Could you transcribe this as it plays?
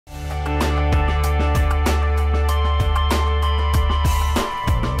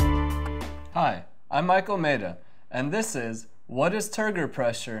I'm Michael Maidaa, and this is What is Turgor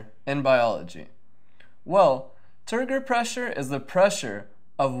Pressure in Biology? Well, turgor pressure is the pressure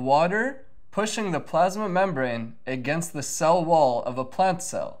of water pushing the plasma membrane against the cell wall of a plant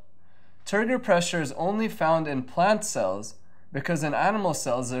cell. Turgor pressure is only found in plant cells because in animal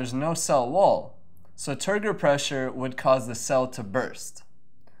cells there's no cell wall, so turgor pressure would cause the cell to burst.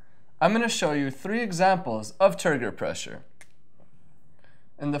 I'm going to show you 3 examples of turgor pressure.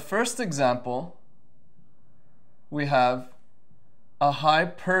 In the first example, we have a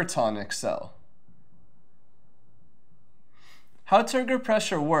hypertonic cell. How turgor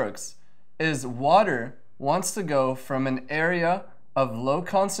pressure works is water wants to go from an area of low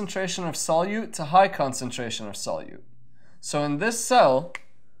concentration of solute to high concentration of solute. So in this cell,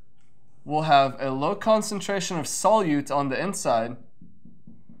 we'll have a low concentration of solute on the inside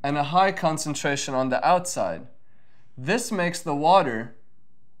and a high concentration on the outside. This makes the water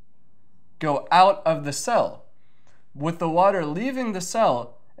go out of the cell. With the water leaving the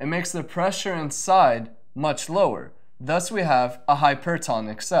cell, it makes the pressure inside much lower. Thus we have a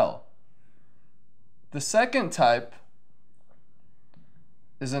hypertonic cell. The second type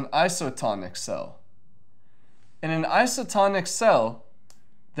is an isotonic cell. In an isotonic cell,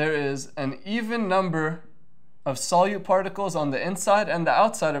 there is an even number of solute particles on the inside and the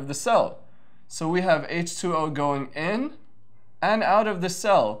outside of the cell. So we have H2O going in and out of the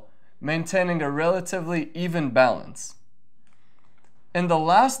cell, maintaining a relatively even balance. In the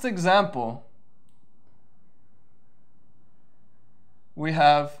last example, we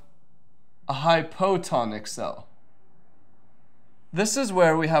have a hypotonic cell. This is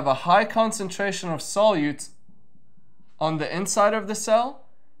where we have a high concentration of solutes on the inside of the cell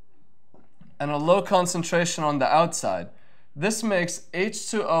and a low concentration on the outside. This makes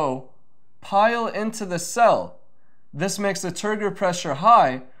H2O pile into the cell. This makes the turgor pressure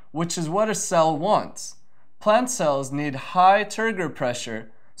high, which is what a cell wants. Plant cells need high turgor pressure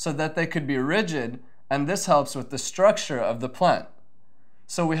so that they could be rigid, and this helps with the structure of the plant.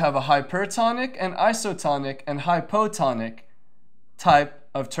 So we have a hypertonic and isotonic and hypotonic type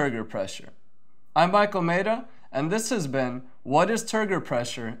of turgor pressure. I'm Michael Maidaa, and this has been What is Turgor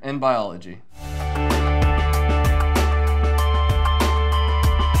Pressure in Biology?